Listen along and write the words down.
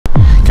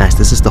Guys,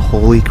 this is the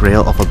holy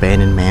grail of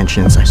abandoned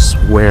mansions, I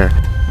swear.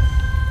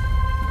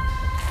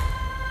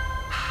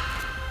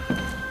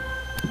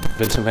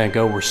 Vincent van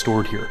Gogh were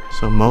stored here.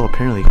 So Mo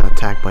apparently got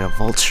attacked by a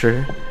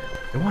vulture.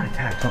 They want to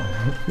attack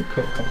something.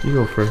 You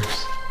go first.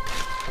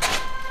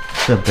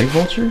 Is that a big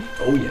vulture?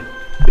 Oh yeah,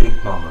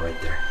 big mama right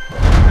there.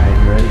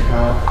 Alright, you ready,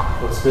 Kyle?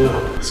 Let's do it.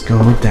 Let's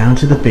go down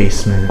to the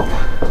basement.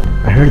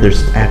 I heard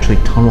there's actually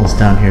tunnels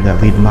down here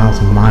that lead miles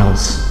and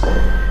miles.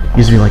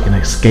 Used to be like an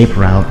escape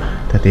route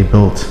that they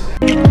built.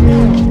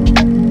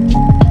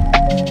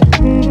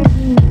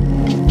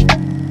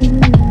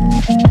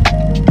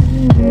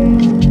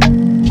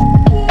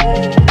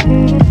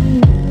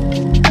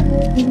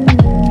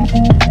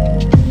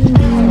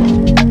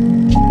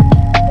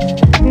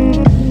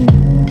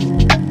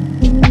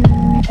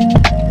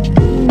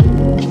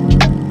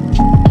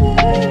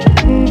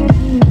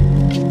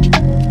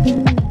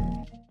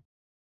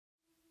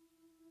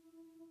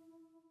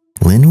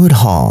 Lynnewood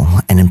Hall,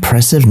 an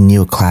impressive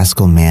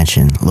neoclassical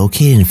mansion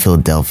located in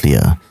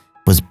Philadelphia,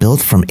 was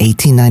built from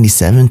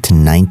 1897 to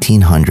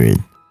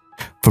 1900.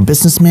 For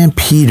businessman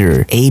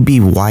Peter A.B.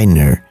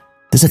 Widener,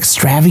 this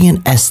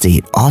extravagant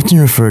estate, often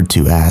referred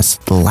to as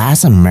the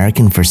last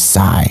American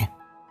Versailles,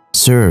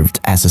 served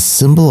as a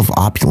symbol of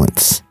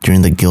opulence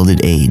during the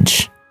Gilded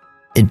Age.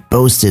 It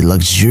boasted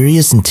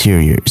luxurious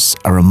interiors,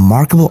 a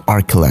remarkable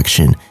art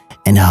collection,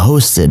 and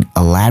hosted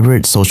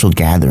elaborate social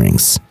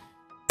gatherings.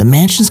 The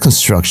mansion's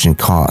construction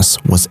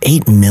cost was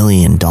 $8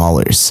 million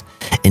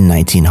in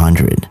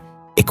 1900,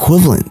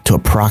 equivalent to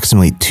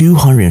approximately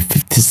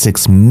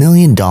 $256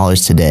 million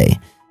today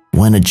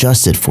when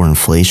adjusted for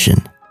inflation.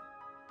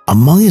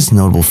 Among its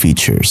notable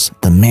features,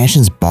 the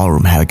mansion's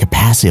ballroom had a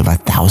capacity of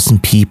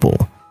 1,000 people.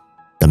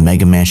 The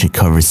mega mansion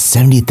covered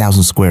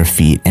 70,000 square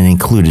feet and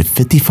included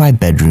 55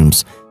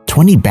 bedrooms,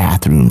 20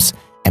 bathrooms,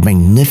 a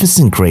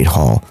magnificent great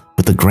hall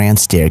with a grand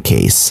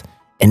staircase,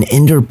 an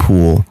indoor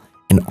pool,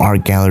 an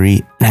art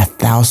gallery, and a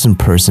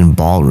 1,000-person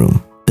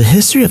ballroom. The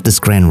history of this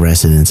grand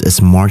residence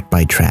is marked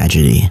by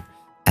tragedy,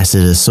 as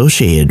it is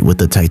associated with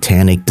the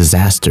Titanic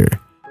disaster.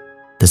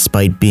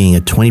 Despite being a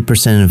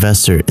 20%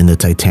 investor in the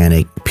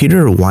Titanic,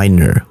 Peter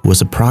Widener, who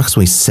was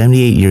approximately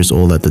 78 years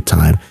old at the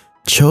time,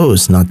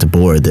 chose not to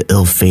board the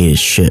ill-fated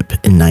ship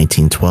in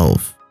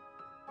 1912.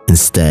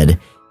 Instead,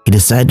 he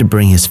decided to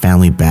bring his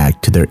family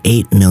back to their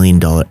 $8 million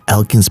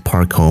Elkins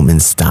Park home in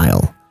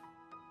style.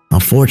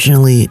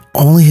 Unfortunately,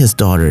 only his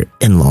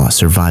daughter-in-law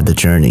survived the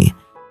journey,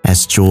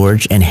 as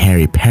George and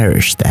Harry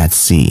perished at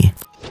sea,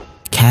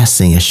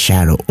 casting a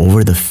shadow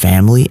over the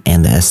family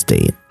and the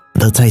estate.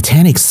 The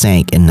Titanic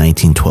sank in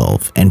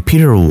 1912, and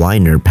Peter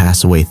Widener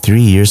passed away 3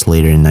 years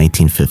later in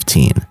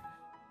 1915.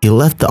 He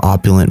left the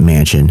opulent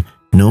mansion,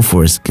 known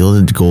for its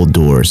gilded gold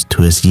doors,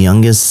 to his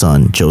youngest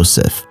son,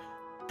 Joseph,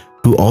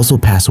 who also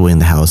passed away in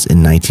the house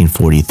in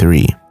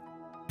 1943.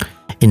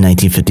 In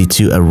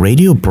 1952, a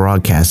radio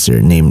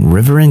broadcaster named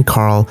Reverend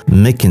Carl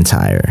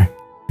McIntyre,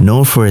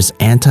 known for his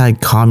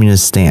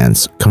anti-communist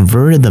stance,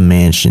 converted the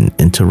mansion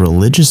into a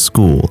religious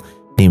school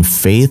named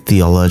Faith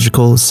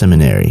Theological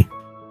Seminary.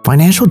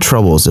 Financial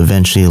troubles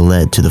eventually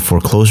led to the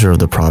foreclosure of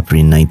the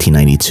property in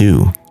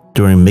 1992.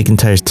 During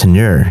McIntyre's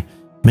tenure,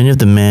 many of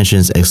the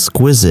mansion's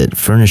exquisite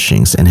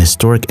furnishings and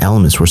historic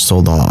elements were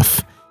sold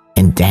off,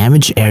 and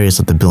damaged areas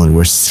of the building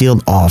were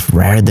sealed off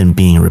rather than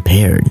being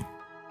repaired.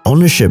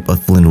 Ownership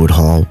of Lynnewood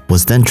Hall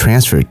was then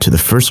transferred to the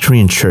First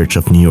Korean Church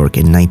of New York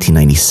in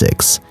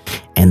 1996,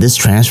 and this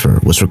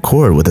transfer was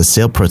recorded with a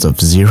sale price of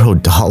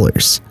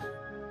 $0.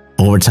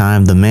 Over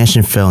time, the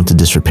mansion fell into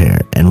disrepair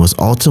and was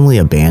ultimately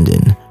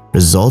abandoned,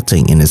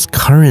 resulting in its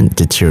current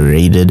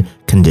deteriorated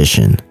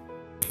condition.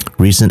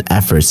 Recent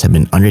efforts have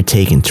been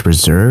undertaken to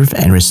preserve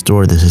and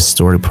restore this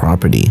historic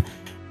property,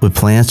 with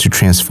plans to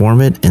transform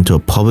it into a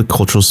public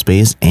cultural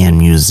space and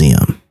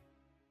museum.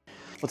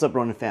 What's up,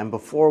 Ronin fam?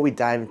 Before we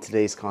dive into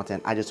today's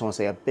content, I just want to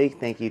say a big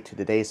thank you to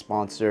today's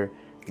sponsor,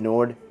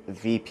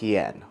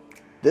 NordVPN.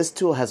 This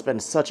tool has been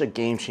such a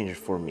game changer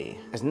for me.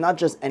 It's not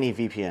just any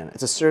VPN,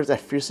 it's a service that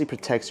fiercely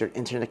protects your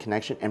internet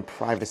connection and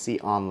privacy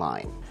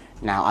online.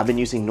 Now, I've been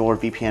using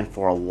NordVPN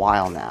for a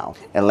while now,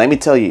 and let me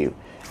tell you,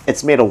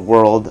 it's made a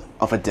world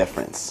of a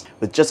difference.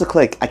 With just a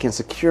click, I can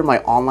secure my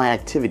online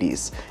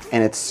activities,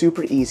 and it's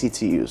super easy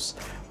to use.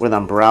 Whether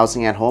I'm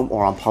browsing at home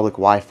or on public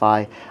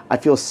Wi-Fi, I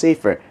feel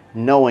safer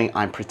knowing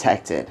I'm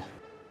protected.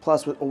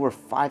 Plus, with over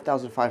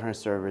 5,500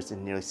 servers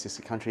in nearly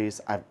 60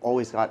 countries, I've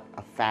always got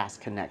a fast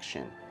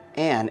connection.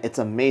 And it's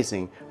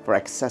amazing for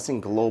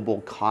accessing global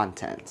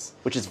content,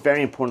 which is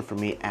very important for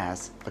me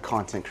as a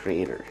content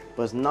creator.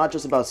 But it's not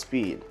just about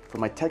speed. For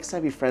my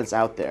tech-savvy friends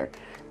out there,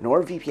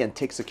 NordVPN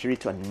takes security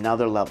to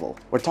another level.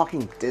 We're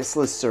talking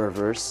diskless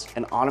servers,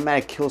 an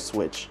automatic kill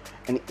switch,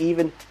 and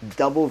even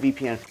double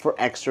VPN for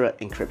extra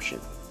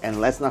encryption. And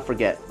let's not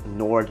forget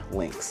Nord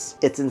links.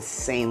 It's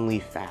insanely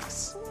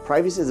fast.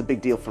 Privacy is a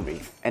big deal for me,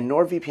 and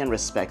NordVPN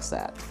respects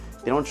that.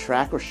 They don't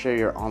track or share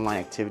your online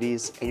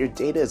activities, and your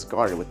data is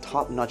guarded with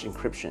top-notch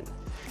encryption.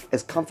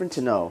 It's comforting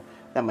to know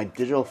that my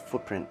digital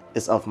footprint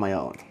is of my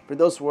own. For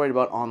those worried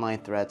about online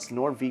threats,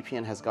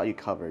 NordVPN has got you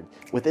covered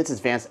with its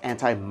advanced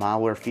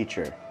anti-malware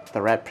feature,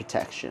 Threat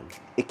Protection.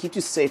 It keeps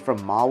you safe from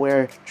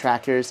malware,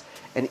 trackers,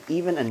 and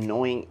even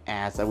annoying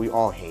ads that we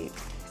all hate.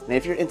 And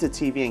if you're into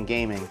TV and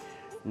gaming,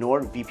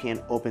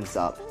 NordVPN opens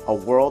up a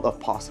world of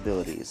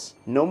possibilities.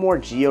 No more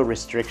geo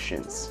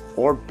restrictions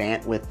or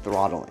bandwidth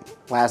throttling.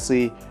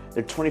 Lastly,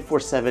 their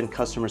 24/7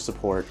 customer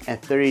support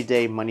and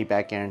 30-day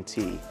money-back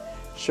guarantee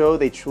show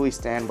they truly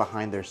stand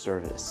behind their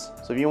service.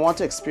 So if you want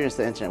to experience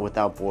the internet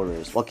without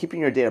borders while keeping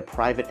your data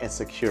private and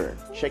secure,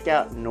 check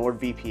out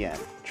NordVPN.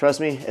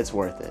 Trust me, it's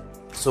worth it.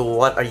 So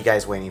what are you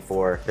guys waiting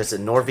for? Visit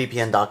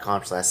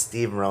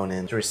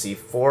nordvpn.com/SteveRonin to receive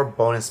 4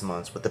 bonus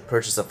months with the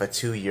purchase of a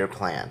 2-year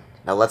plan.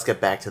 Now let's get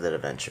back to the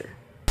adventure.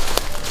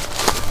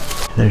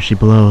 There she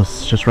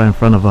blows, just right in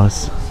front of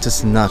us.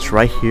 Just nuts.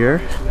 Right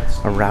here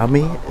around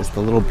me is the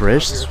little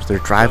bridge. This is their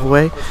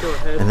driveway,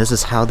 and this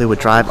is how they would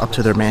drive up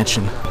to their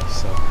mansion.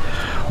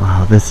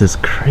 Wow, this is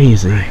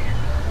crazy.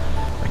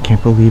 I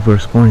can't believe we're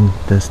exploring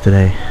this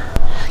today.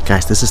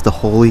 Guys, this is the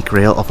holy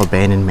grail of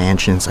abandoned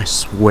mansions. I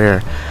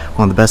swear,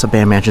 one of the best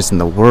abandoned mansions in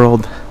the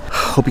world.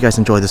 Hope you guys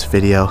enjoyed this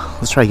video.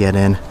 Let's try to get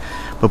in.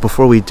 But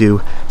before we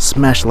do,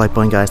 smash the like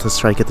button, guys. Let's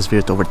try to get this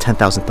video to over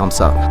 10,000 thumbs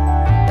up.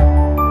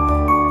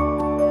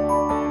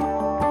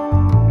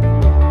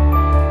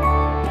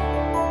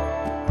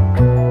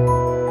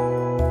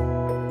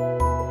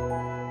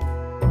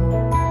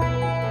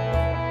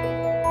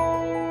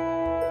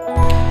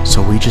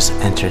 So we just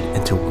entered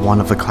into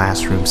one of the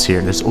classrooms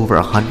here. There's over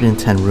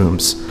 110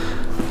 rooms,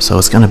 so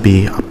it's gonna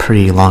be a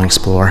pretty long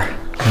explore.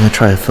 I'm gonna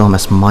try to film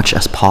as much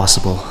as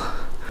possible.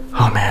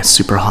 Oh man, it's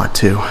super hot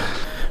too.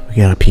 We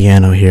got a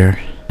piano here.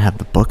 I have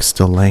the books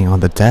still laying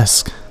on the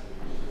desk.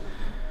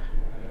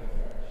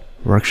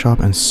 Workshop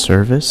and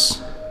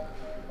service.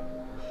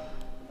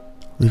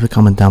 Leave a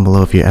comment down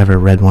below if you ever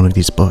read one of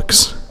these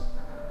books.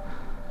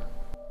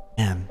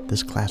 Man,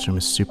 this classroom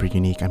is super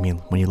unique. I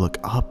mean, when you look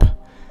up,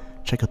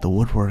 check out the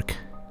woodwork.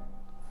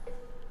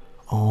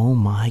 Oh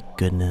my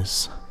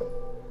goodness.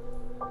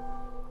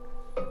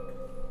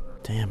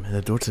 Damn,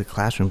 the door to the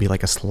classroom would be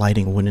like a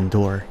sliding wooden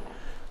door.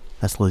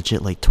 That's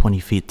legit like 20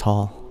 feet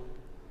tall.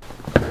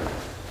 I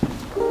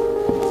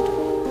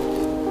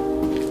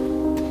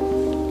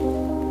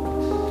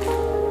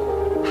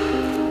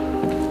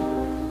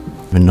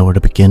don't even know where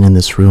to begin in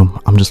this room.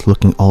 I'm just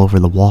looking all over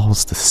the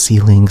walls, the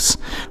ceilings.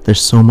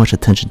 There's so much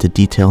attention to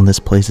detail in this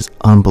place. It's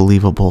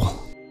unbelievable.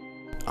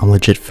 I'm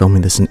legit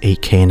filming this in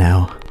 8K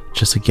now,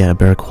 just to get a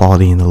better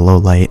quality in the low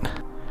light.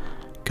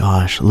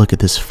 Gosh, look at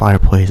this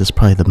fireplace. It's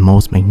probably the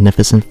most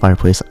magnificent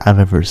fireplace I've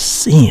ever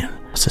seen.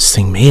 What's this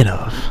thing made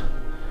of?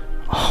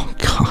 Oh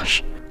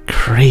gosh,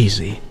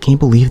 crazy. Can you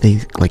believe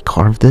they like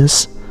carved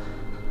this?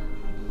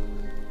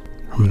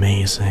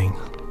 Amazing.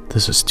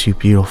 This is too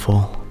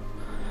beautiful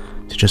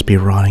to just be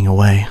rotting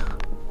away.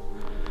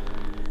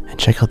 And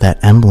check out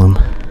that emblem.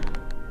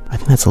 I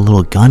think that's a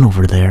little gun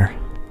over there.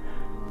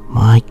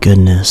 My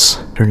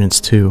goodness.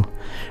 Curtains too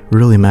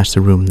really match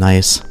the room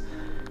nice.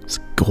 It's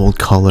gold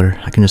color.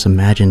 I can just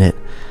imagine it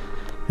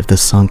if the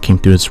sun came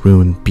through this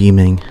room and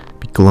beaming,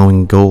 be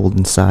glowing gold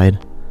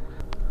inside.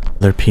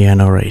 Their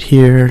piano right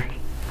here.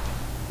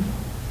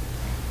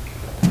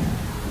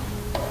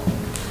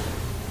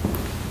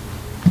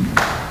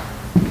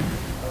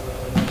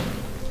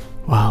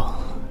 Wow.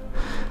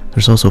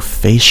 There's also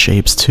face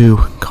shapes too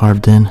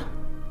carved in.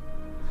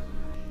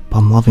 But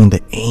I'm loving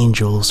the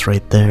angels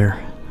right there.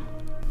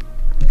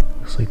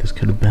 Looks like this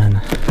could have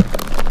been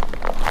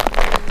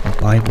a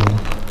Bible.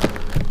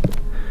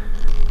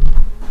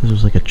 This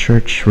was like a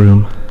church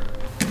room.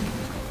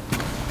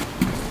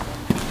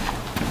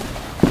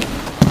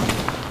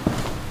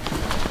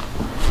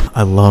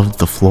 I love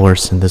the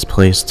floors in this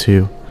place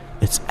too.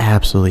 It's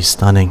absolutely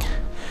stunning.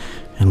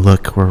 And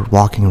look, we're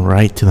walking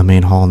right to the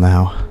main hall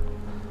now.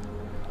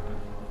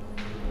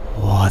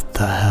 What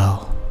the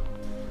hell?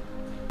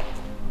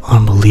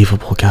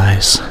 Unbelievable,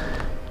 guys.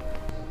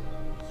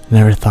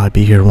 Never thought I'd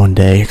be here one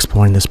day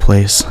exploring this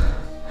place.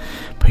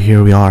 But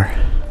here we are.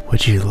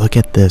 Would you look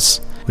at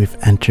this? We've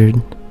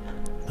entered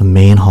the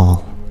main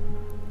hall.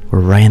 We're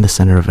right in the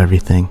center of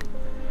everything.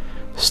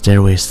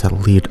 Stairways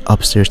that lead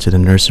upstairs to the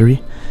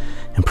nursery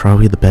and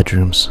probably the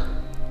bedrooms.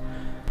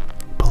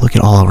 But look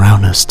at all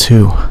around us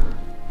too.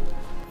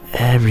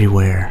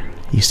 Everywhere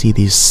you see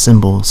these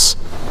symbols.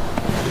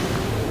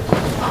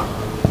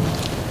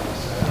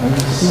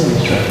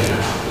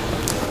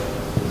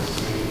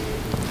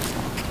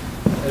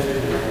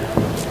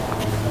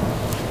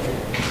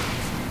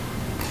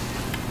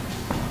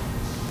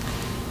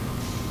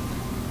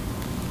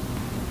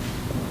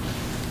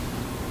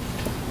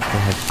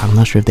 I'm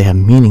not sure if they have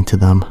meaning to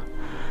them,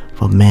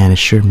 but man, it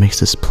sure makes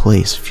this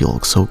place feel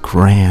so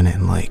grand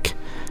and like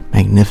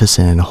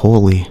magnificent and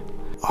holy.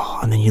 Oh,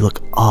 and then you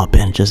look up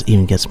and it just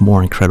even gets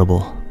more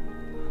incredible.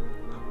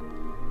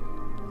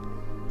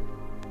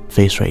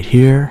 Face right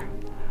here,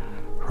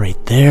 right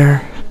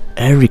there,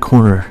 every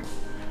corner.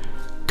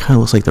 Kind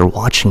of looks like they're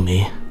watching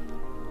me.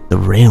 The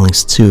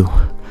railings too.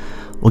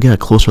 We'll get a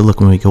closer look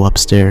when we go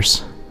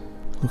upstairs.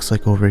 Looks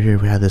like over here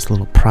we have this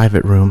little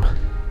private room.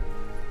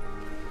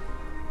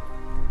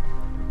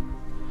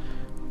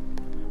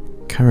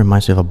 Kind of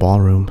reminds me of a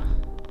ballroom.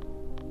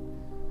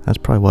 That's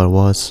probably what it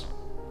was.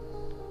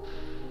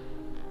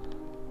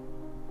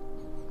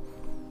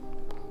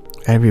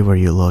 Everywhere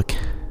you look,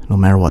 no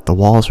matter what, the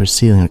walls or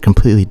ceiling are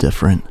completely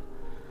different.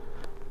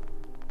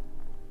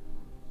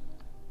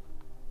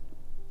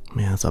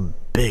 Man, that's a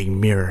big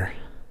mirror.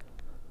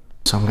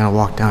 So I'm gonna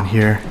walk down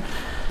here.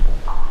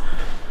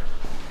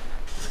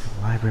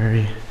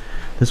 Library.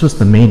 This was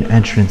the main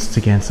entrance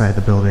to get inside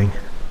the building.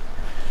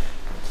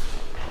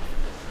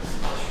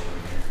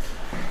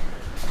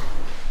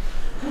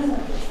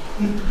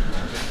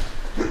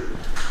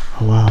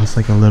 Oh wow, it's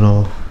like a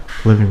little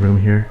living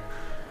room here.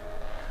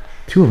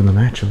 Two of them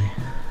actually.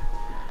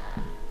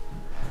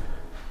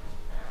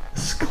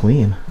 This is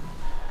clean.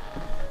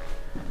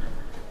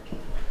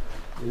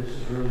 This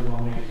is really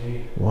well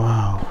maintained.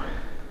 Wow.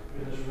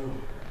 Look at this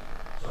room.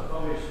 So I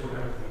thought we just moved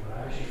everything, but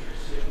I actually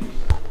sit these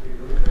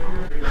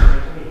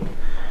things.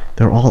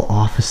 They're all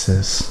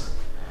offices.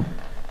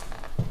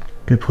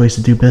 Good place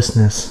to do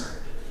business.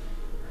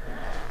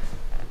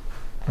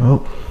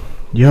 Oh,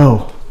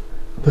 yo,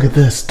 look at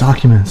this,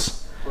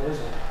 documents. What is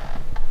it?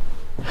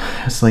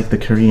 It's like the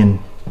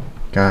Korean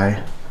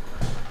guy,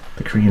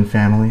 the Korean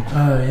family.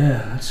 Oh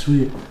yeah, that's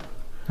sweet.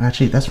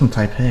 Actually, that's from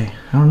Taipei.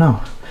 I don't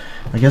know.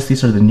 I guess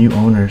these are the new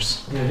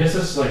owners. Yeah, I guess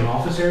this is like an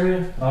office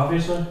area,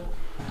 obviously.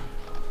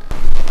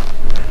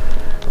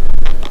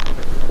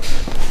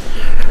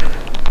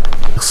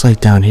 Looks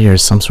like down here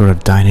is some sort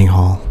of dining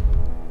hall.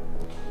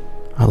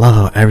 I love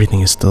how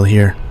everything is still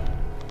here.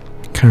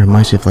 It kind of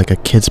reminds me of like a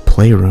kid's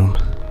playroom.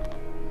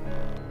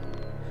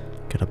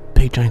 Got a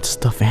big giant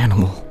stuffed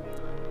animal.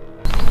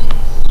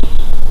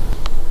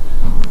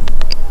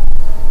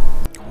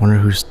 Wonder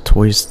whose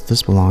toys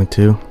this belonged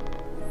to.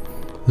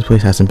 This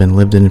place hasn't been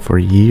lived in for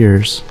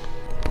years.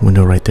 The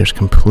window right there is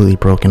completely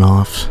broken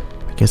off.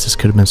 I guess this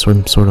could have been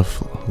some sort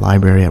of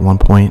library at one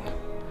point.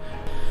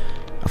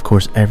 Of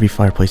course, every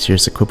fireplace here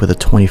is equipped with a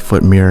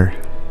 20-foot mirror.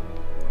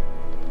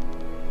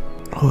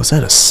 Oh, is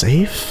that a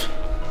safe?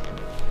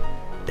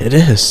 It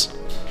is.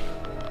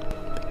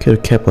 Could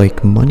have kept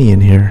like money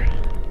in here.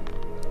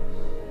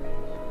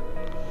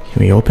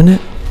 Can we open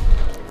it?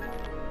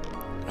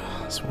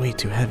 Oh, it's way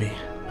too heavy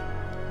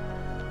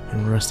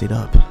and rusted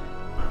up.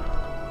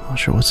 Not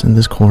sure what's in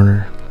this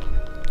corner.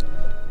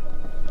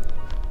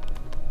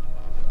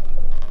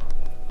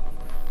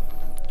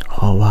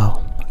 Oh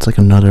wow, it's like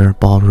another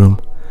ballroom.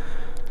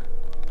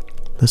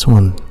 This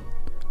one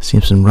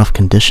seems in rough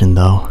condition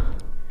though.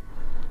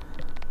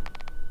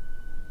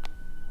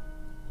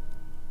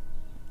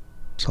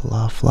 There's a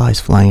lot of flies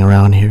flying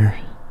around here.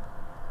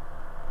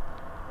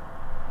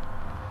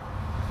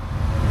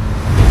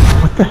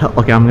 What the hell?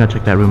 Okay, I'm gonna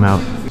check that room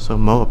out. So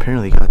Mo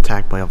apparently got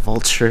attacked by a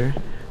vulture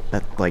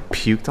that like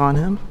puked on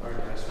him.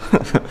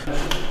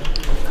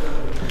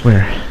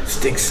 Where?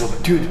 Stinks so,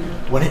 dude.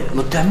 When it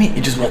looked at me,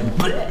 it just went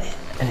bleh,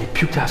 and it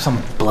puked out some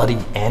bloody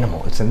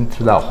animal. It's in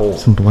through that hole.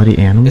 Some bloody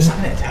animal? It's not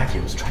gonna attack you.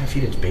 It was trying to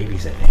feed its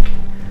babies, I think.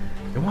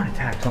 It want to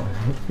attack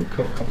something.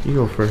 You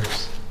go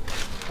first.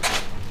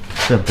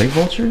 Is that a big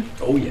vulture?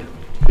 Oh yeah,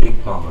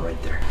 big mama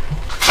right there.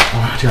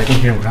 Oh, dude, I can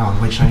hear him around.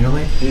 Wait, shine your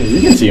light? Yeah,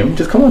 you can see him.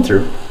 Just come on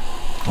through.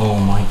 Oh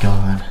my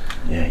god.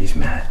 Yeah, he's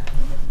mad.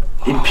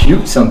 It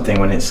puked something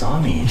when it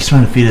saw me. He's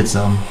trying to feed its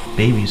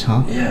babies,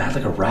 huh? Yeah, it had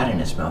like a rat in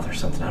its mouth or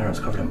something. I don't know. It's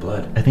covered in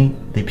blood. I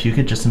think they puke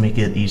it just to make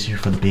it easier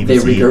for the They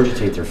babies to eat.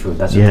 regurgitate their food.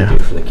 That's what Yeah. they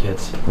do for the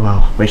kids.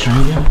 Wow. Wait,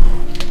 shine again?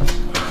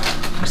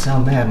 You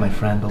sound mad, my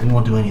friend, but we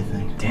won't do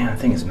anything. Damn, that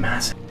thing is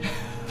massive.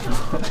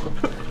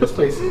 This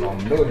place is on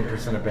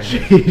 1,000,000%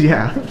 abandoned.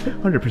 Yeah,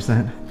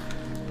 100%.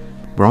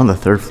 We're on the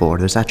 3rd floor.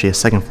 There's actually a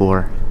 2nd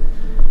floor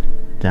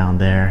down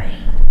there.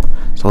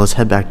 So let's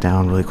head back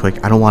down really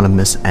quick. I don't want to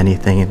miss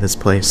anything in this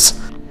place.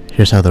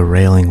 Here's how the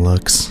railing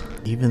looks.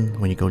 Even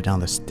when you go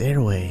down the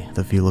stairway,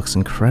 the view looks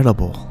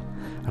incredible.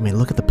 I mean,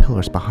 look at the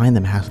pillars behind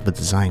them, have the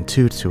design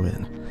too to it.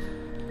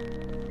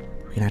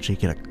 We can actually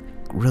get a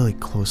really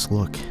close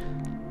look.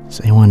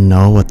 Does anyone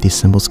know what these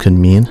symbols could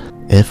mean?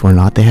 If or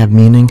not they have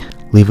meaning,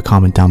 leave a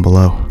comment down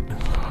below.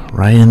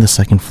 Right in the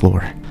 2nd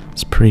floor.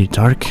 It's pretty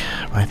dark,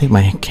 but I think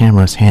my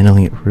camera is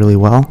handling it really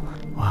well.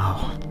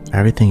 Wow,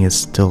 everything is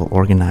still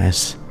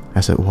organized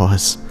as it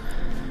was.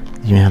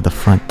 You even have the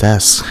front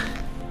desk.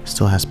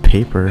 Still has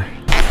paper.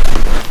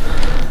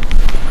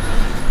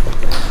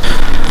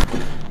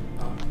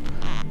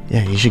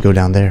 Yeah, you should go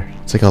down there.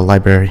 It's like a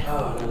library.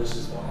 Oh, no, this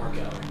is the art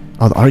gallery.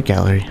 Oh, the art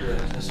gallery. Yeah,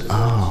 this is,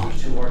 Oh.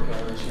 there's 2 art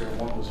galleries here.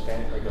 One was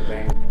like a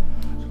van.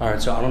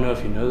 Alright, so I don't know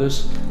if you know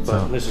this,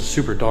 but this is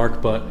super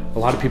dark, but a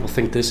lot of people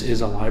think this is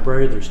a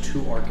library. There's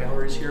 2 art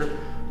galleries here.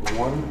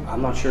 One,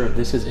 I'm not sure if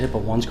this is it,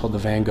 but one's called the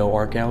Van Gogh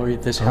Art Gallery.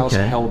 This house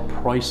held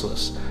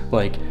priceless,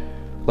 like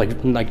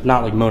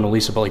not like Mona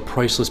Lisa, but like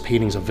priceless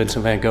paintings of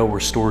Vincent van Gogh were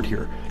stored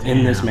here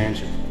in this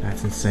mansion.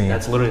 That's insane.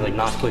 That's literally like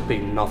not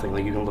clickbait, nothing.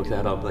 Like you can look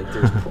that up. Like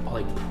there's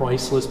like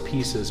priceless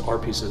pieces,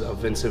 art pieces of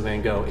Vincent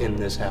van Gogh in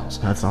this house.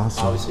 That's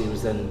awesome. Obviously, it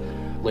was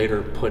then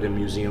later put in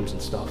museums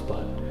and stuff,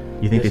 but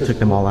You think they took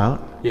them all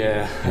out?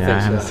 Yeah, I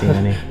haven't seen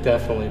any.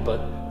 Definitely,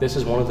 but this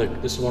is one of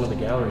the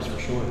galleries for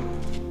sure.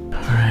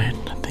 All right,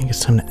 I think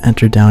it's time to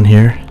enter down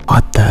here.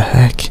 What the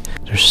heck?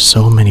 There's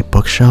so many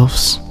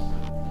bookshelves.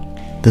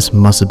 This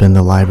must have been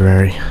the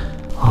library.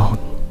 Oh,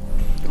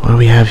 what do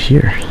we have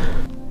here?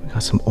 We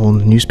got some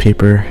old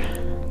newspaper.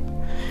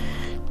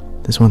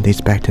 This one dates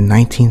back to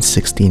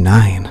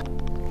 1969.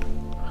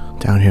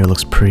 Down here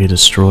looks pretty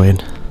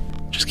destroyed.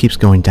 Just keeps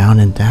going down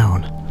and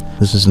down.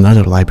 This is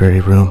another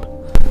library room.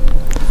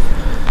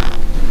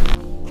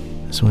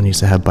 This one used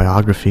to have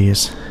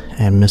biographies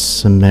and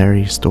Miss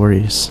Mary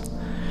stories.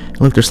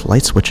 And look, there's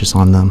light switches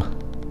on them,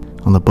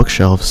 on the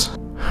bookshelves.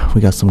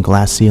 We got some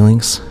glass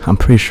ceilings. I'm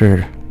pretty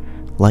sure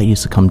light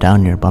used to come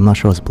down here, but I'm not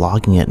sure what's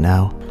blocking it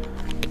now.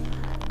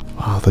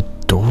 Wow, the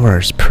door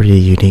is pretty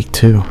unique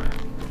too.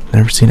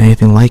 Never seen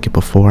anything like it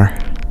before.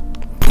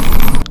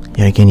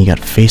 Yet again, you got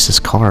faces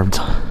carved.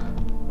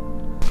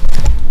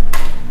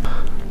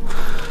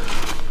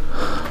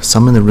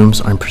 Some of the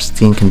rooms are in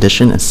pristine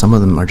condition and some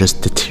of them are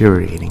just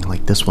deteriorating,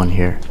 like this one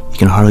here. You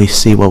can hardly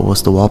see what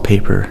was the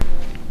wallpaper.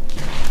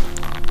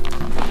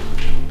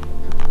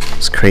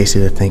 It's crazy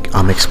to think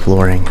I'm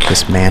exploring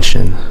this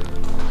mansion.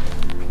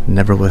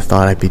 Never would have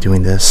thought I'd be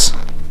doing this.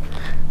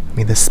 I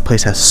mean, this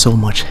place has so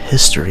much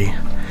history.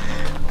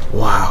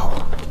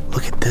 Wow,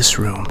 look at this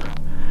room.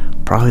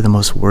 Probably the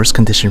most worst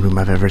conditioned room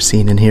I've ever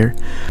seen in here,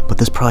 but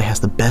this probably has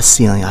the best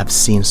ceiling I've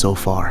seen so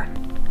far.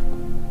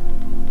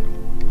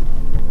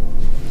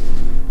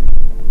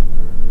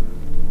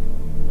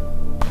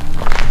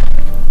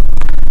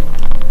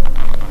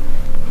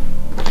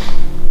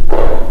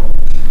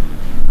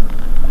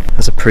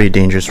 That's a pretty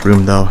dangerous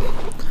room though.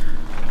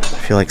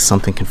 I feel like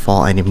something can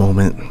fall any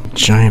moment.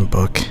 Giant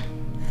book.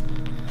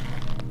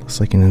 Looks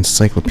like an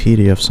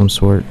encyclopedia of some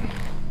sort.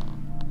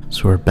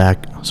 So we're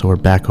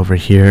back over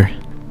here.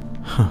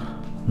 Huh.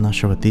 I'm not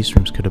sure what these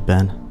rooms could have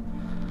been.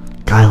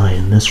 Skylight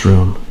in this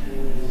room.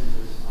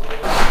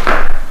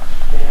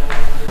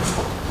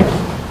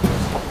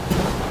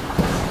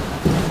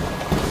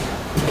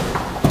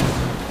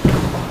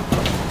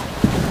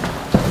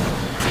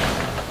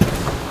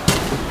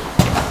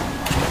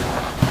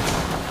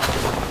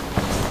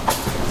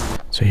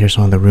 So here's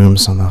one of the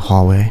rooms on the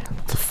hallway.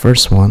 The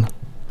first one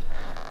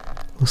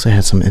looks like it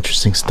had some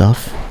interesting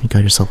stuff. You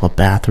got yourself a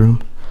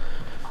bathroom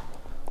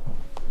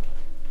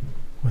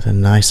with a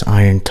nice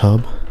iron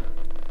tub.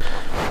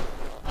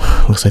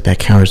 Looks like that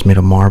counter's made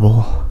of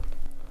marble.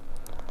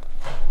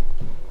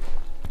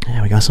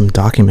 Yeah, we got some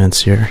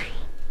documents here.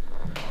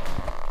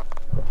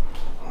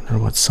 Wonder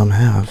what some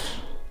have.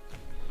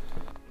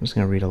 I'm just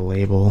gonna read a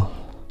label.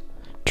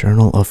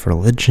 Journal of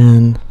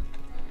Religion.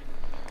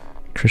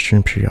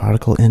 Christian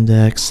Periodical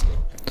Index.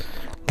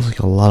 Looks like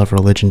a lot of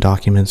religion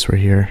documents were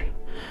here.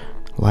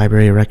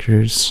 Library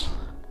records,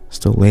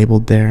 still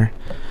labeled there.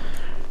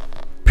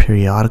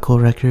 Periodical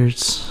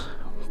records,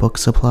 book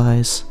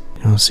supplies.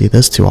 You don't see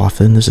this too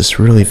often. This is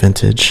really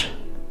vintage.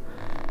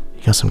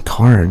 You got some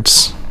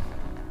cards.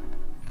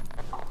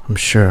 I'm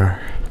sure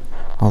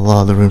a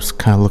lot of the rooms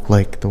kind of look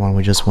like the one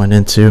we just went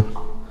into.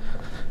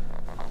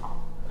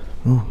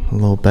 Ooh, a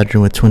little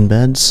bedroom with twin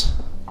beds.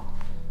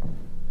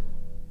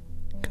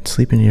 Could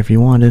sleep in here if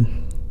you wanted.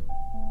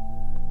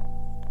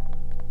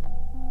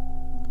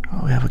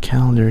 Oh, we have a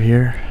calendar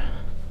here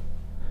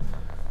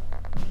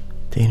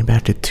dating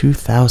back to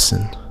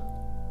 2000.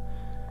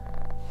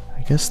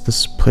 I guess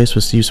this place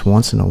was used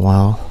once in a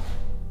while.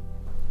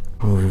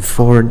 Moving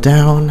forward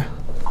down.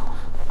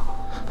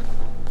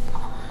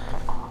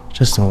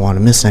 Just don't want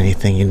to miss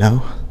anything, you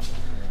know.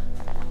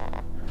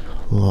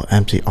 A little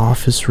empty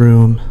office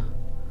room.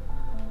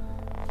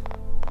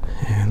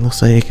 And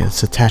looks like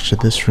it's attached to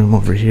this room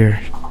over here.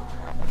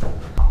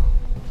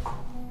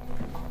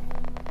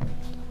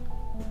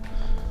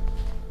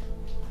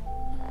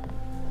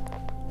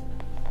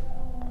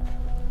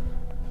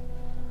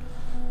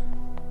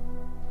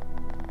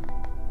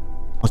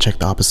 I'll check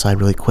the opposite side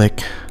really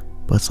quick,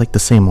 but it's like the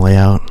same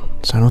layout,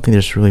 so I don't think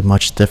there's really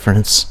much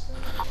difference.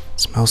 It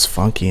smells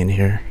funky in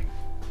here.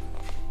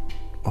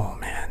 Oh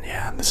man,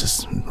 yeah, this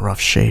is in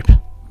rough shape.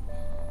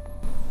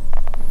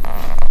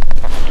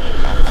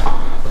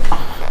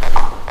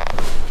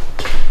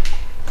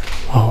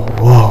 Oh,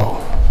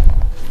 whoa.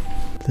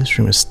 This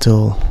room is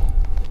still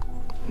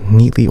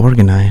neatly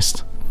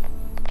organized.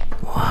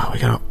 Wow, we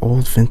got an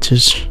old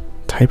vintage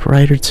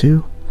typewriter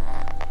too.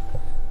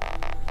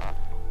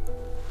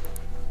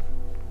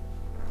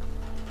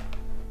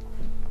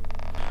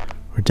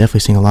 We're definitely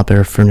seeing a lot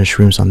better furnished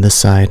rooms on this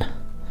side.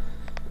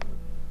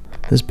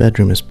 This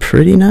bedroom is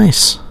pretty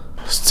nice.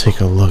 Let's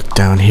take a look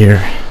down here.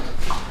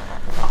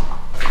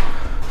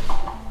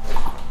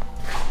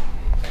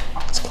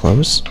 It's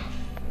closed.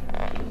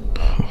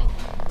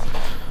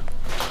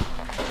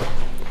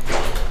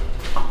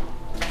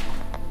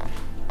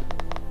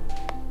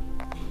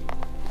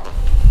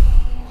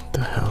 What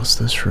the hell is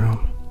this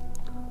room?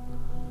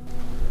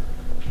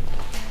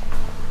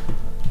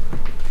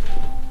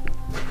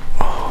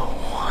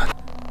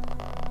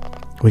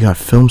 We got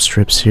film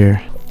strips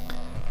here.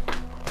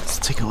 Let's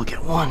take a look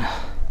at one.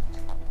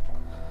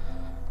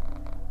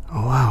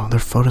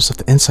 photos of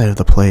the inside of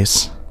the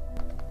place.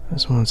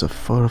 This one's a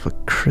photo of a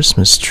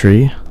Christmas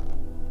tree.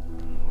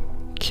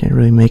 Can't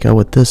really make out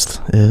what this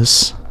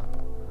is.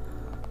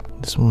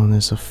 This one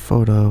is a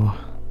photo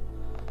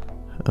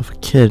of a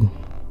kid.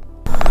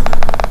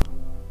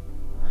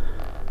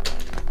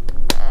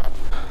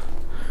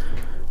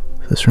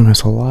 This room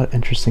has a lot of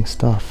interesting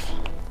stuff.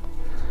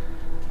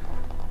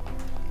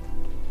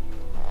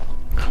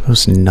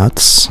 Those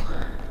nuts.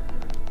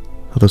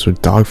 Oh, those were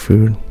dog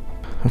food.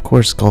 Of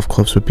course, golf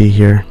clubs would be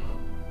here.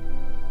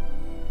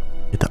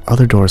 The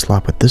other door is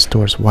locked, but this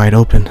door is wide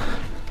open.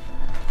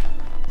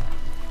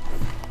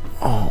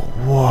 Oh,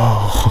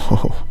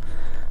 whoa.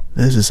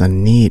 This is a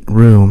neat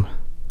room.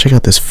 Check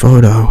out this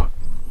photo.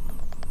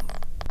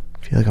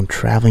 I feel like I'm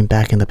traveling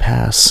back in the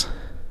past.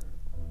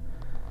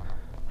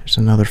 There's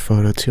another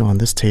photo too on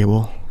this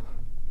table.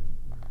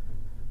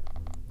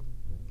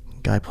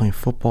 Guy playing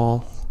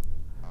football.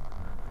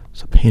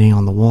 There's a painting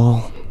on the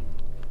wall.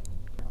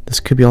 This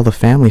could be all the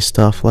family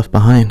stuff left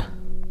behind.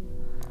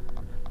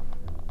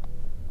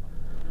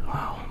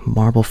 Wow,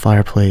 marble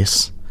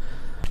fireplace.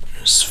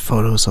 There's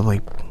photos of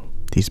like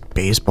these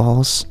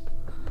baseballs.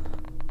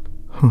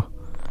 Huh.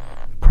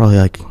 Probably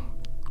like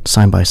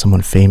signed by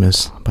someone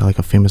famous, by like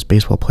a famous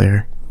baseball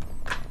player.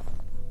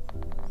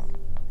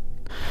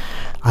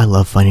 I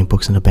love finding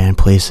books in abandoned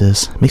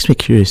places. It makes me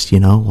curious, you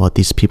know, what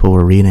these people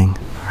were reading.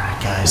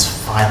 Alright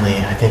guys, finally,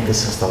 I think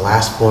this is the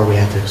last floor we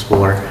have to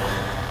explore.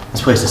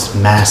 This place is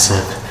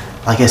massive.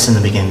 Like I said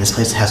in the beginning, this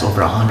place has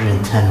over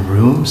 110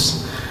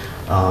 rooms.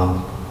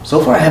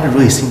 So far I haven't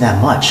really seen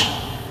that much.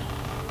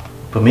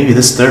 But maybe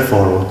this third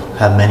floor will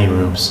have many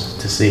rooms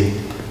to see.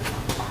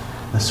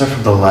 Let's start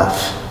from the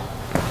left.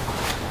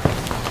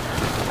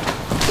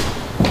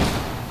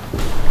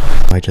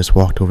 I just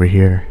walked over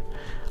here.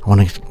 I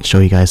want to show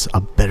you guys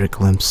a better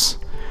glimpse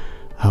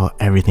how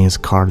everything is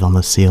carved on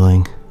the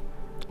ceiling.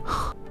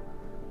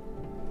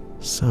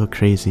 So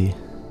crazy.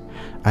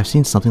 I've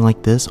seen something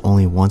like this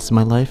only once in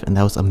my life, and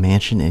that was a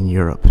mansion in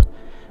Europe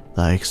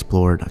that I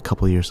explored a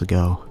couple years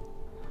ago.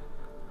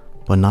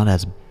 But not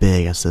as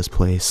big as this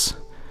place.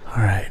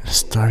 Alright,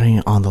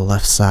 starting on the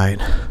left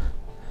side.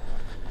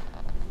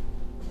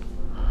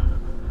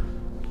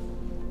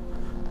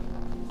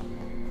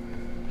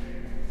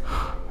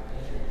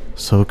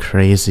 So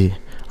crazy.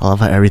 I love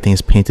how everything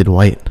is painted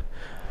white.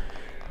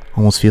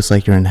 Almost feels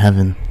like you're in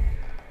heaven.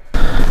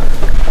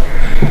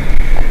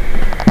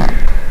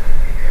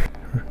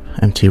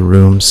 Empty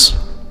rooms.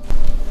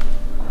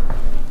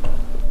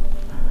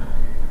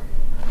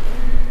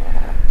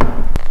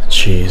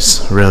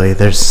 Jeez, really,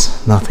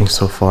 there's nothing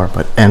so far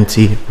but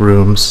empty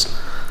rooms.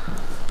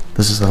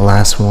 This is the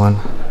last one.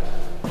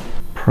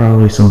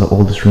 Probably some of the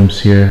oldest rooms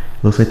here.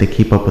 Looks like they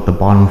keep up with the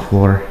bottom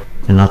floor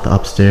and not the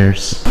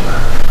upstairs.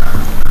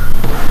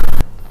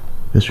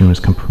 This room is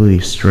completely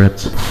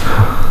stripped.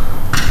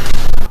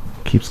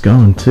 Keeps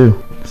going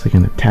too. It's like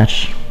an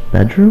attached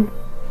bedroom.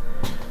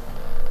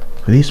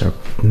 But these are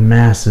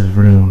massive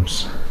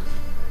rooms.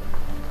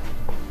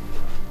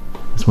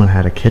 This one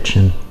had a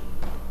kitchen.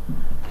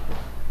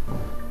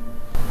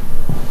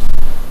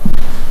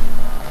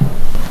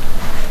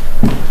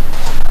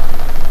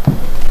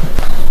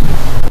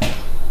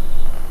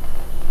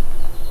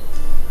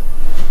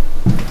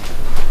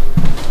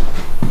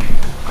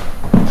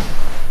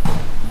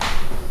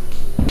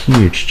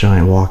 Huge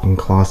giant walk-in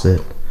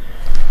closet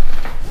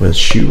with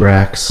shoe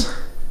racks.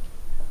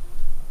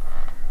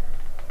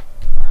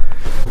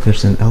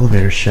 There's an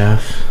elevator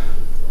shaft.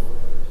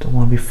 Don't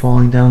want to be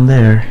falling down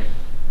there.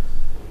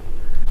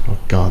 Oh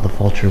god, the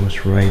vulture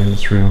was right in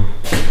this room.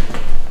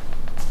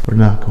 We're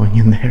not going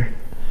in there.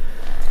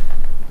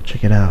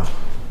 Check it out.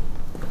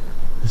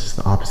 This is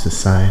the opposite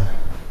side.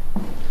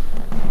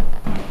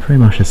 Pretty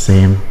much the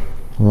same.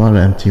 A lot of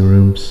empty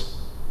rooms.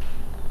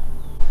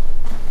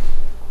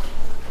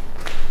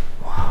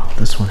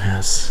 This one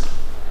has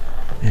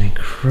an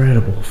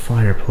incredible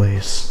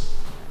fireplace.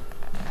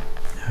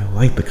 I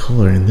like the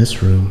color in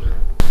this room.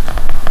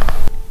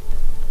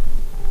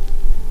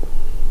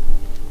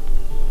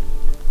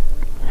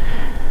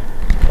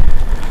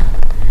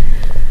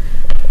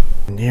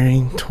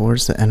 Nearing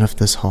towards the end of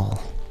this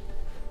hall.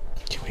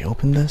 Can we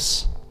open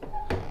this?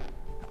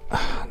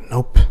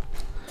 Nope.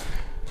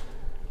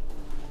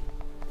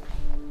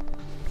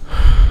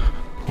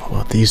 What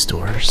about these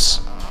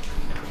doors?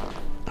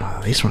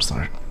 These ones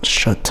are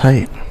shut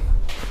tight.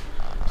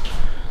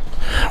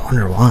 I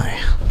wonder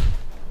why.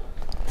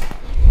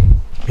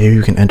 Maybe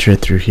we can enter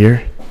it through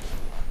here.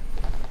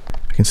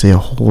 I can see a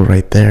hole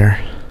right there.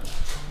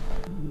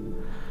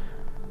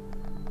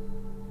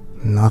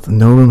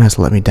 No room has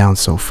let me down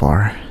so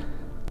far.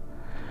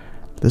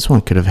 This one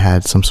could have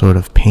had some sort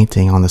of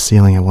painting on the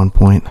ceiling at one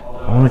point.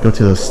 I want to go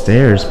to those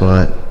stairs,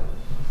 but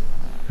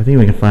I think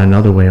we can find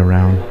another way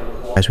around.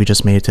 Guys, we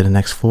just made it to the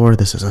next floor.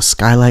 This is a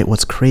skylight.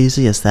 What's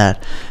crazy is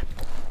that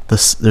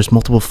there's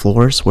multiple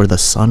floors where the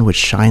sun would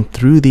shine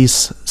through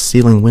these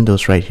ceiling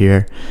windows right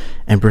here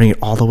and bring it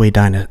all the way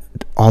down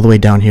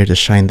here to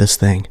shine this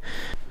thing.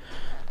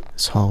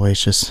 This hallway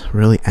is just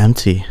really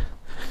empty.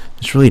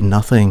 There's really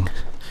nothing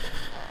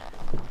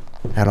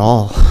at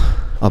all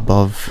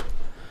above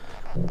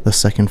the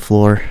second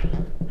floor.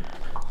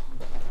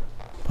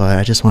 But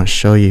I just want to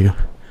show you.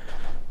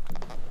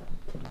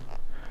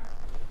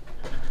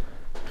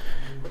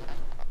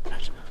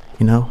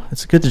 You know,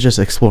 it's good to just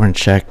explore and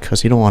check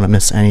because you don't want to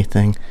miss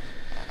anything.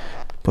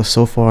 But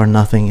so far,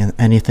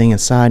 anything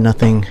inside,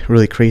 nothing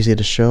really crazy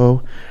to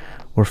show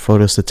or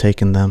photos to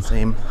take in them.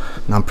 Same.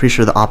 And I'm pretty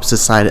sure the opposite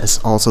side is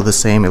also the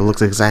same. It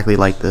looks exactly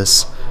like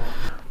this.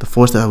 The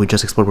floors that we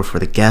just explored were for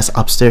the guests.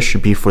 Upstairs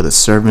should be for the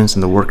servants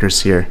and the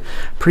workers here.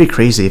 Pretty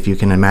crazy if you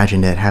can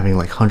imagine it, having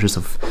like hundreds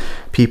of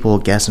people,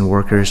 guests and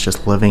workers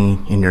just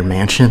living in your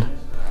mansion.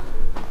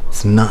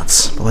 It's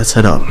nuts. But let's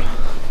head up.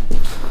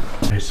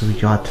 Alright, so we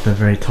got to the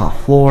very top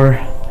floor.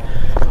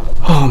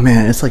 Oh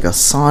man, it's like a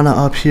sauna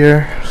up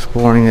here.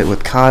 Exploring it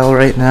with Kyle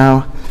right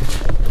now.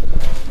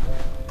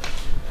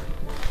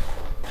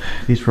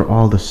 These were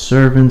all the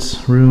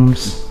servants'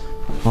 rooms.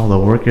 All the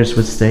workers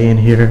would stay in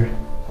here.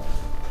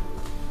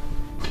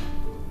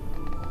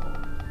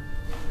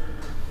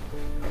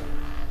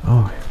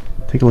 Oh,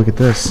 take a look at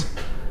this.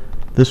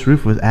 This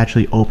roof was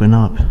actually open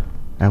up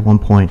at one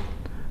point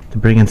to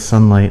bring in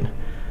sunlight.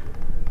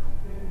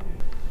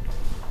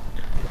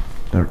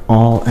 They're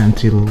all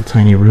empty little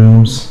tiny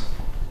rooms.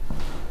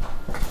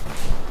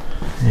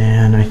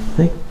 And I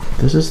think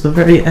this is the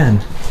very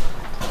end.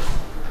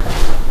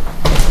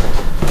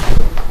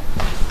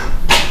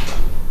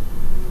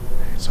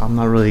 So I'm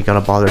not really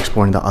gonna bother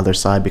exploring the other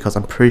side because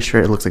I'm pretty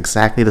sure it looks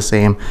exactly the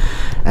same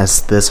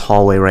as this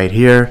hallway right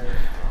here.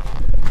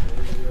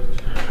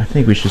 I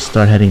think we should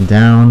start heading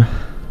down.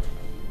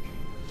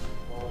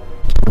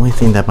 The only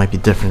thing that might be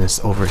different is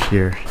over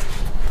here.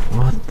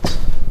 What?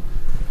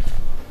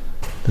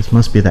 This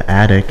must be the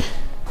attic.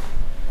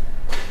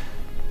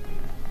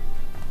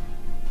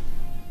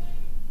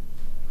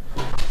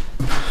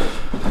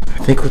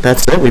 I think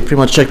that's it. We pretty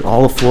much checked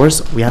all the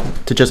floors. We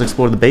have to just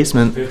explore the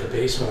basement. Here's the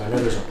basement. I know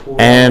there's a pool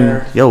And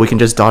there. yo, we can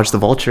just dodge the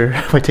vulture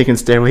by taking the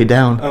stairway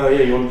down. Oh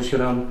yeah, you want to just go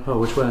down? Oh,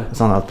 which way?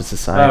 It's on the opposite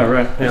side. Oh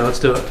right. Yeah, let's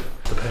do it.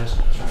 The passage.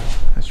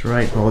 That's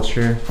right,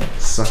 vulture,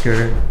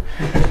 sucker.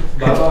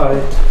 Bye bye.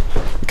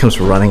 It comes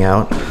running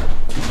out.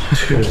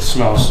 Dude, it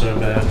smells so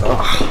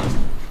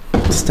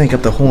bad. Stink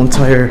up the whole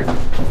entire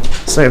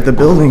side of the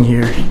building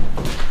here.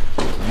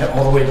 Yeah,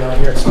 all the way down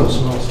here, it still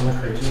smells. Isn't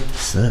that crazy?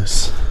 What's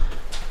this?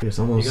 It's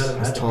almost You gotta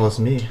as imagine. tall as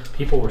me.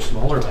 People were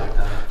smaller back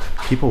then.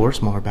 People were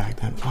smaller back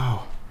then.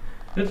 Wow.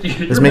 This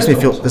This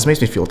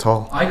makes me feel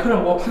tall. I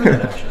couldn't walk through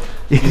that actually.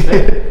 You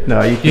think?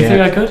 No, you can't. You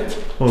think I could?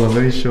 Hold on,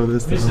 let me show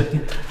this. Let me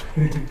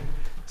Though. see.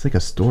 It's like a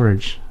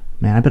storage.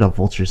 Man, I bet a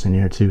vulture's in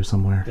here too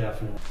somewhere.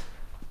 Definitely.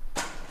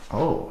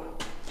 Oh.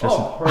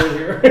 Oh, right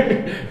here.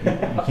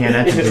 You can't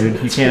enter,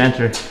 dude. You can't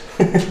enter.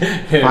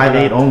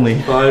 5'8" only.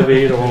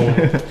 5'8" only.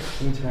 Let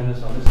me turn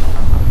this on.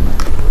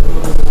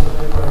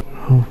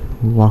 Oh,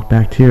 we'll walk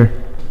back here.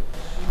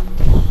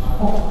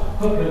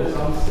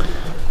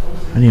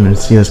 I didn't even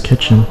see this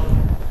kitchen.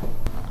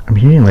 I'm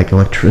hearing like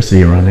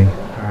electricity running.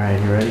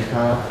 Alright, you ready,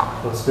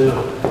 Kyle? Let's do it.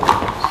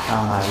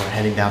 Kyle and I, we're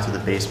heading down to the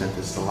basement.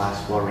 This is the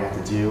last floor we have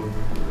to do.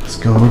 Let's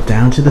go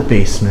down to the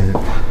basement.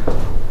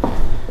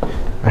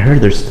 I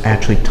heard there's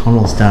actually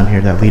tunnels down here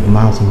that lead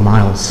miles and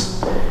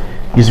miles.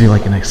 Used to be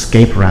like an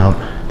escape route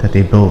that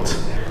they built.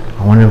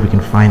 I wonder if we can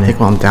find it. I think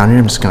while I'm down here,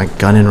 I'm just gonna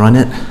gun and run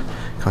it,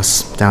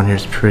 because down here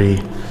is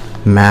pretty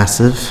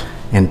massive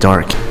and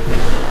dark.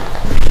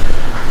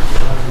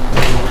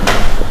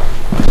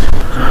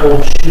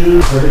 Old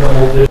shoes.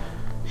 You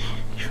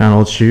found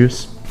old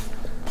shoes?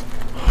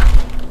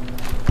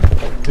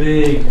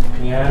 Big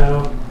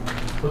piano.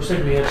 Looks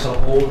like we have some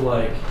old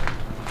like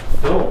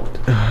film.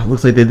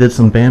 Looks like they did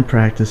some band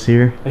practice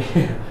here.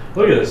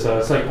 Look at this though.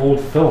 It's like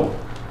old film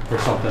or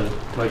something.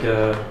 Like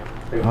a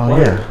Oh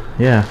player.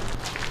 yeah.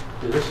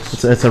 Dude, this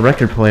is, It's a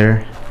record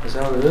player. is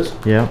that what it is?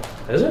 Yeah.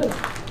 Is it?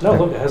 No,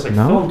 look, it has like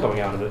No? film coming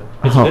out of it.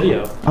 It's Oh.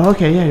 video. Oh,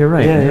 okay, yeah, you're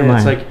right. Yeah, Never yeah,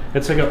 mind.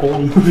 it's like an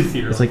old movie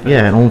theater. It's like,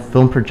 yeah, an old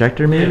film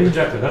projector yeah, maybe?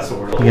 projector, that's the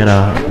word. You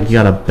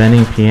got a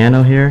bending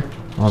piano here.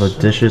 All the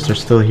dishes are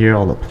still here,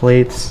 all the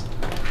plates.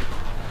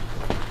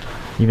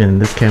 Even in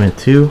this cabinet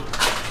too.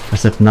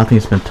 As if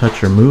nothing's been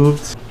touched or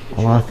moved.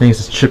 A lot of things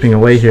is chipping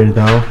away here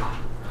though.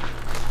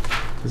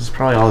 This is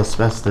probably all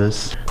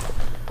asbestos.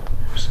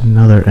 There's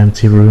another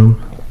empty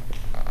room.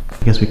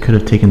 I guess we could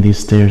have taken these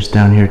stairs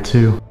down here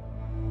too.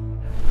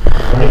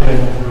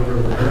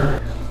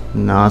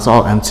 No, it's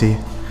all empty.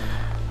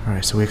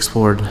 Alright, so we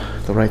explored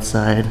the right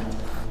side.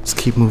 Let's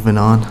keep moving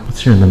on.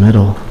 What's here in the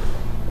middle?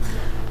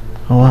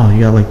 Oh wow, you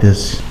got like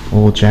this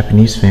old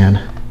Japanese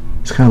fan.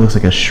 This kind of looks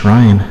like a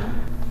shrine.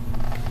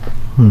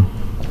 Do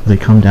they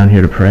come down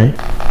here to pray?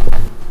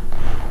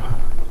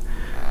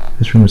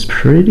 This room is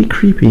pretty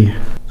creepy.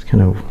 It's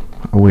kind of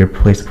a weird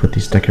place to put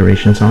these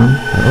decorations on,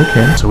 but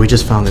okay. So we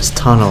just found this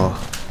tunnel,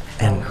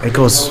 and it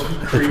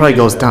probably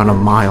goes down a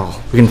mile.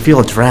 We can feel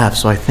a draft,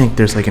 so I think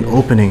there's like an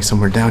opening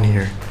somewhere down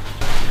here.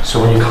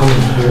 So when you come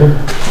in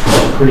here,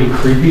 it's pretty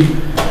creepy,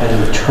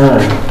 and you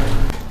turn,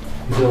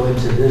 you go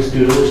into this,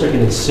 dude, it looks like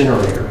an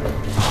incinerator.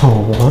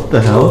 Oh, what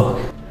the hell?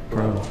 Look,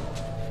 bro.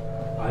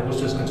 I was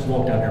just going to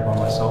walk down here by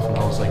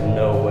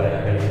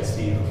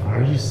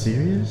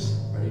serious?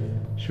 Ready?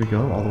 Should we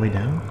go all the way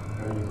down?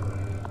 Ready?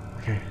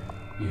 Okay.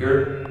 You hear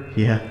it?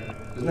 Yeah.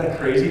 Isn't that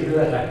crazy? Hear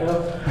that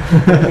echo?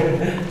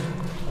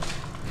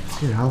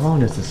 Dude, how long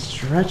does this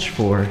stretch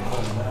for? I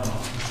don't know.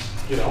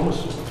 Dude, I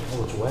almost just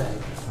feel it's wet.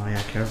 Oh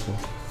yeah, careful.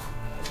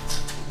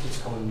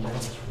 It's coming down.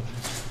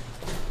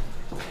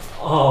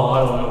 Oh,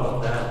 I don't know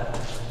about that.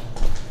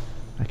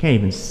 I can't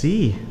even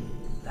see.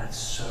 That's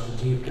so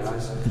deep,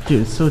 guys.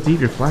 Dude, it's so deep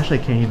your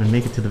flashlight can't even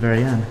make it to the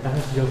very end. I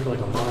have to go for like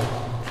a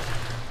mile.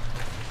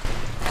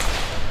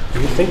 Do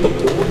you think the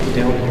pool would be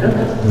down here?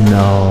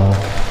 No.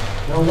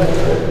 No way,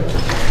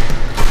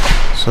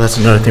 right? So that's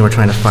another thing we're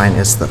trying to find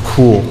is the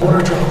pool.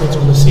 Water droplets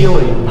on the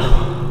ceiling.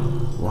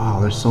 Wow,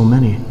 there's so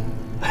many.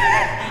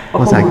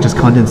 What's that, just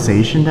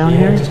condensation down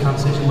here? Yeah, just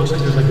condensation. Looks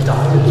like there's like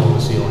diamonds on the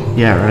ceiling.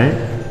 Yeah, right?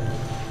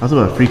 I was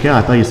about to freak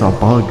out. I thought you saw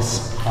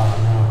bugs.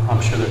 Oh no,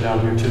 I'm sure they're down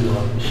here too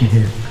though.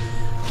 Yeah.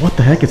 What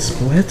the heck? It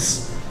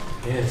splits?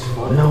 Yeah, it's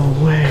fun. No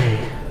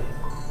way.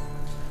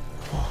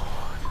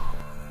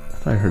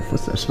 I thought I heard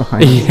footsteps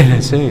behind me. Yeah,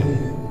 same.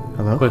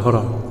 Hello? Wait, hold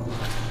on.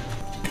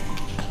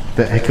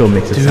 The echo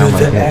makes it sound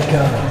like it.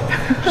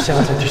 echo.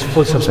 Sounds like there's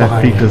footsteps That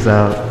behind freaked you. us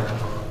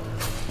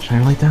out.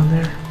 Shine a light down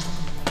there?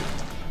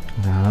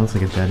 Nah, that looks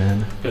like a dead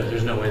end. Yeah,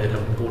 there's no way they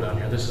don't pool down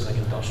here. This is like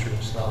industrial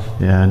stuff.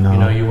 Yeah, no. You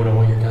know, you wouldn't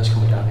want your guys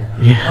coming down here.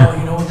 Yeah. Oh,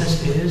 you know what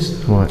this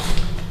is? What?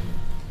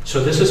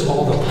 So this is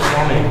all the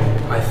plumbing,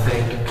 I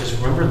think, because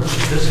remember,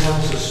 this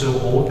house is so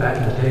old back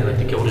in the day, like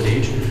the Gilded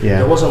Age. Yeah.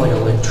 There wasn't like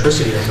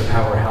electricity that could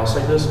power a house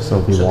like this. So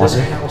it'd be this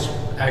water? house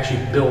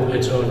actually built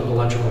its own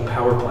electrical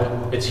power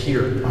plant. It's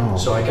here. Oh.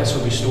 So I guess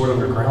it'll be stored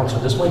underground. So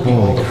this might be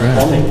Holy all the crap.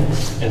 plumbing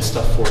and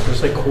stuff for it.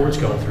 There's like cords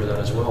going through that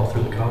as well,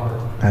 through the copper.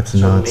 That's so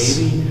nuts.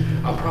 Maybe,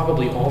 I'm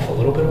probably off a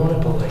little bit on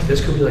it, but like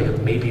this could be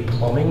like maybe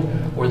plumbing,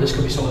 or this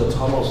could be some of the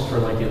tunnels for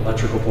like the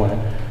electrical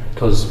plant.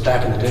 Because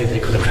back in the day, they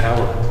couldn't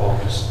power all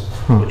this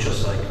with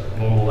just like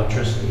normal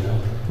electricity, you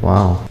know?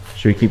 Wow.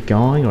 Should we keep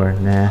going or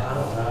nah?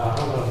 I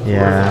don't know.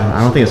 Yeah,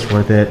 I don't think it's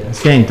worth it.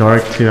 It's getting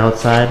dark too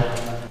outside.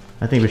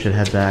 I think we should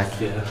head back.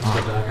 Yeah, let's go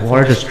back.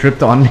 Water just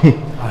dripped on me.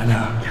 I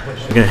know.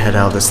 We're gonna head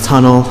out of this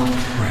tunnel.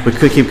 We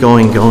could keep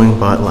going,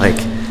 but like,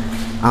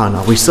 I don't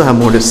know. We still have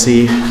more to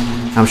see.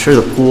 I'm sure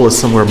the pool is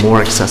somewhere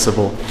more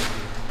accessible.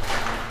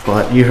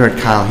 But you heard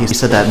Kyle, he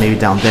said that maybe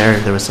down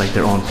there was like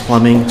their own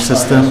plumbing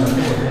system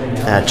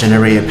that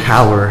generated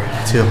power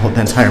to the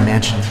entire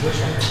mansion.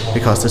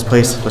 Because this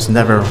place was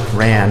never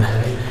ran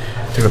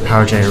through a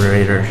power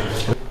generator.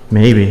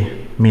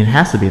 Maybe. I mean, it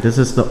has to be. This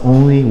is the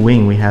only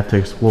wing we have to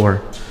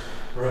explore.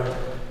 Right.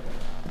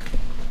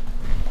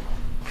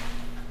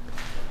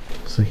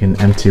 It's like an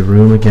empty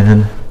room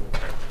again.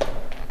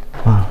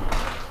 Wow.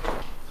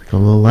 Like a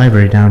little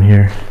library down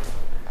here.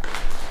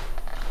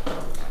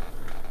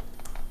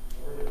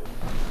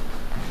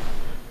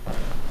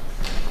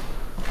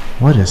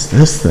 What is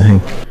this thing?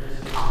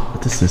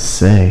 What does this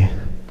say?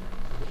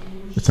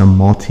 It's a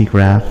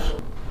multi-graph.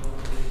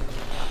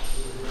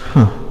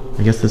 Huh.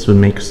 I guess this would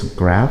make some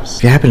graphs.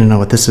 If you happen to know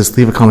what this is,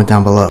 leave a comment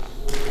down below.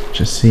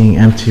 Just seeing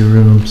empty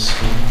rooms.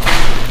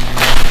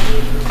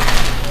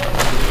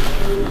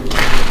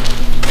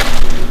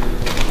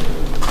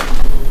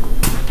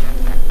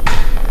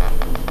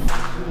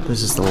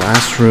 This is the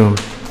last room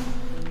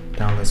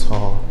down this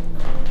hall.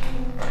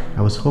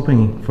 I was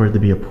hoping for it to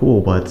be a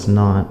pool, but it's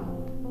not.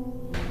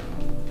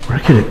 Where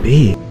could it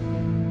be?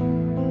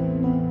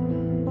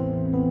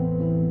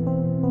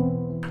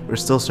 We're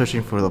still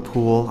searching for the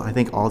pool. I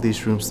think all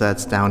these rooms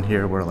that's down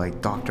here were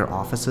like doctor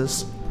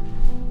offices.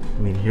 I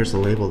mean, here's a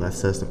label that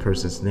says the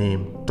person's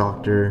name.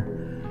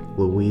 Dr.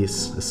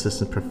 Luis,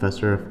 Assistant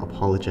Professor of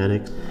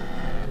Apologetics.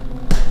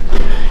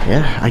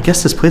 Yeah, I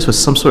guess this place was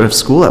some sort of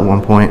school at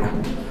one point.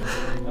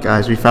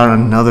 Guys, we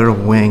found another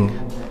wing.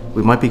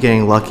 We might be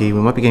getting lucky. We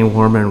might be getting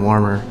warmer and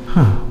warmer.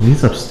 Huh,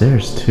 leads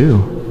upstairs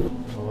too.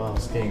 Oh wow,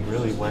 it's getting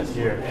really wet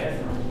here.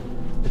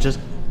 It's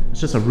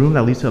just a room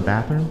that leads to a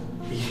bathroom?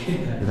 Yeah.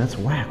 Dude, that's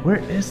whack. Where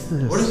is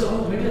this? What is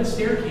maybe that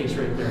staircase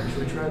right there? Should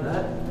we try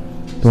that?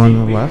 The one on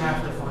the We left?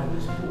 have to find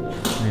this pool.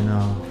 I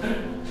know.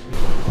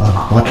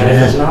 Wow, watch your And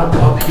if it's head. not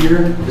up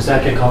here, does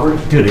that get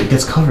covered? Dude, it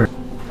gets covered.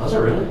 Does it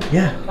really?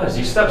 Yeah. Guys,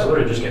 these steps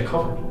literally just get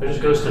covered. It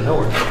just goes to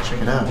nowhere.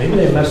 Check it out. Maybe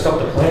they messed up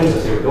the plans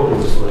as they were building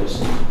this place.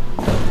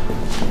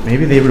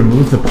 Maybe they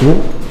removed the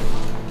pool?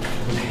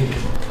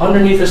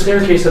 Underneath the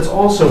staircase, that's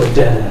also a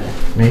dead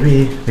end.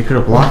 Maybe they could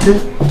have blocked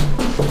it?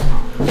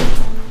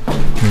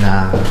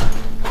 Nah.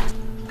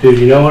 Dude,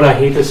 you know what I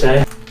hate to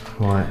say?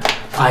 What?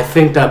 I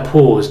think that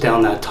pool is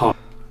down that tunnel.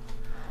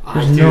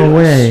 There's no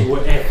way. I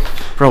swear.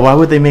 Bro, why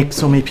would they make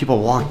so many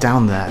people walk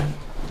down that?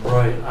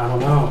 Right, I don't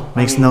know.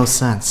 Makes no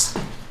sense.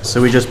 So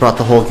we just brought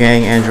the whole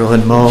gang, Andrew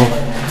and Mo.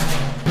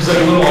 There's like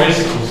little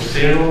icicles.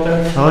 See it over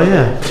there? Oh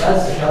yeah.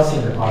 That's the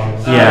calcium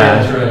deposits. Yeah.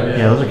 that's right, yeah.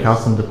 Yeah, those are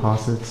calcium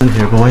deposits. In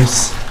here,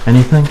 boys.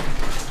 Anything?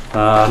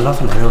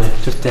 Nothing really.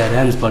 Just dead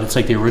ends, but it's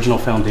like the original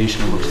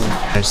foundation, it looks like.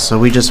 Alright, so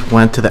we just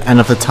went to the end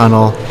of the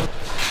tunnel.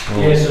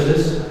 Yeah, so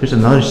this... There's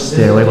another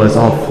stairway, but it's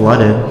all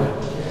flooded.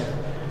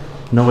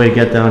 No way to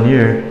get down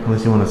here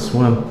unless you want to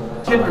swim.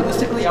 Kid,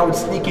 realistically, I would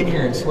sneak in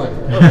here and swim.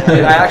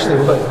 I actually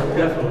would.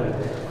 Definitely.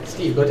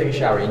 Steve, go take a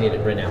shower. You need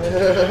it right now.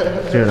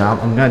 Dude,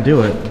 I'm gonna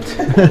do it.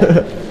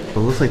 It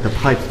looks like the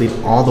pipes lead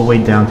all the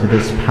way down to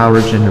this power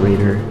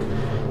generator.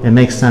 It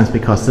makes sense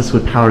because this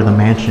would power the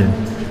mansion.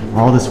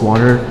 All this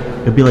water,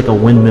 it'd be like a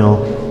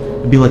windmill.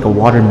 It'd be like a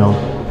water mill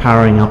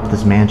powering up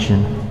this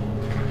mansion.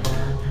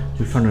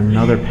 We found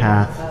another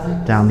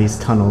path down these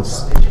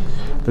tunnels.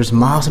 There's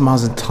miles and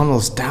miles of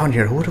tunnels down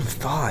here. Who would have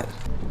thought?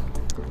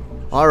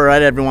 All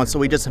right, everyone. So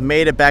we just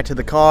made it back to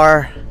the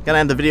car. Gonna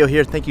end the video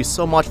here. Thank you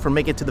so much for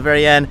making it to the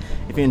very end.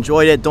 If you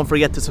enjoyed it, don't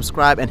forget to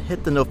subscribe and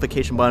hit the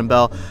notification button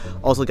bell.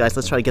 Also, guys,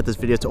 let's try to get this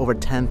video to over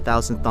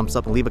 10,000 thumbs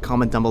up and leave a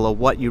comment down below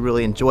what you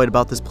really enjoyed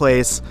about this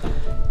place.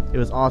 It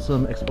was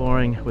awesome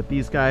exploring with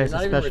these guys, You're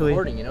not especially. even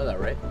recording, you know that,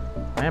 right?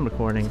 I am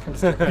recording.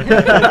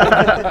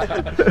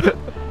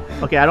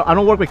 Okay, I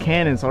don't work with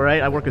Canons, all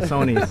right? I work with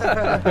Sonys.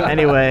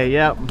 Anyway,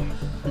 yep.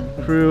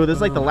 Crew, this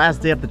is like the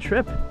last day of the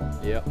trip.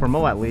 Yep. For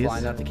Mo, at least.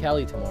 Flying out to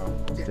Cali tomorrow.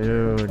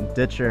 Dude,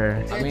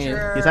 ditcher. I mean,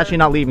 He's actually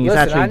not leaving. He's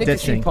listen, I actually need to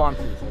see ditching. palm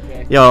trees,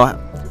 okay? Yo,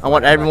 I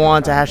want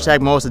everyone to hashtag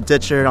Mo as a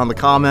ditcher on the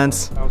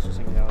comments. I was just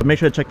thinking that. But make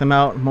sure to check them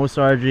out. Mo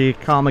Sargi,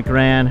 Kyle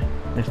McGran,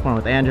 exploring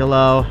with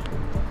Angelo.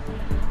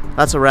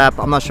 That's a wrap.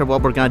 I'm not sure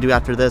what we're gonna do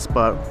after this,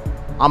 but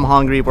I'm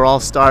hungry. We're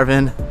all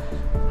starving.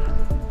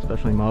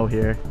 Especially Mo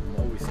here.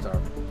 I'm always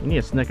starving. You need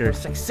a Snickers.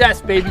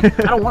 Success, baby. I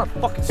don't want to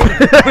fucking sleep.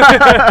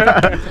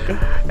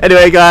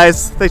 Anyway,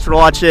 guys, thanks for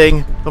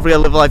watching. Don't forget to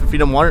live a life of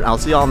freedom, and I'll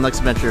see y'all on the next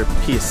adventure.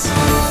 Peace.